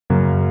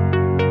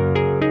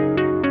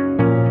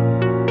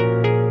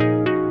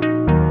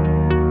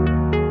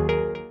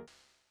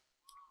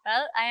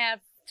I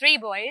have three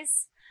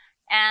boys,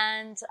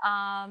 and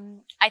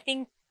I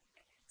think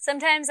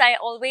sometimes I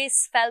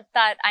always felt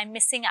that I'm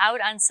missing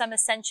out on some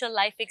essential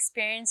life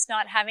experience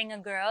not having a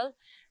girl.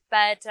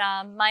 But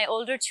my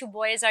older two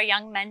boys are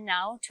young men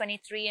now,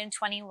 23 and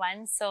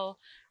 21. So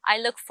I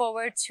look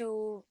forward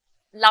to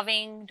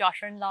loving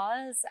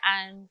daughter-in-laws,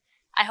 and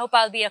I hope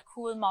I'll be a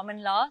cool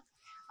mom-in-law.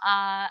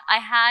 I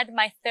had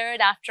my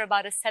third after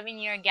about a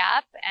 7-year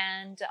gap,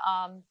 and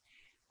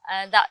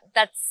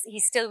that's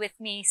he's still with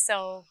me.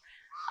 So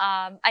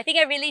I think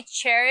I really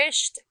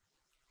cherished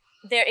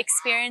their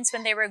experience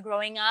when they were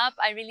growing up.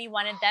 I really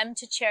wanted them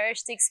to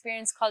cherish the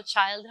experience called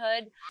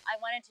childhood. I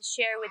wanted to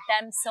share with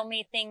them so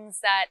many things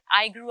that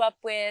I grew up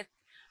with,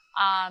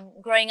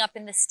 growing up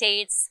in the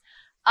States.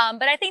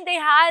 But I think they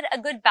had a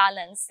good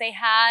balance. They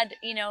had,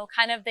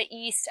 kind of the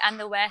East and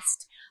the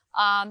West,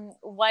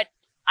 what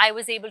I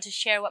was able to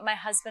share, what my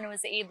husband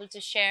was able to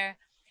share.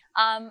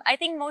 I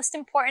think most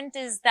important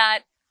is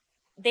that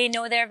they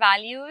know their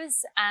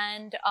values,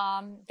 and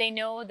they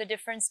know the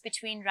difference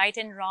between right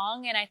and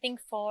wrong. And I think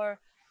for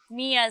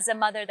me as a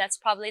mother, that's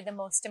probably the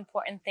most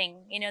important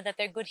thing, that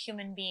they're good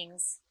human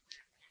beings.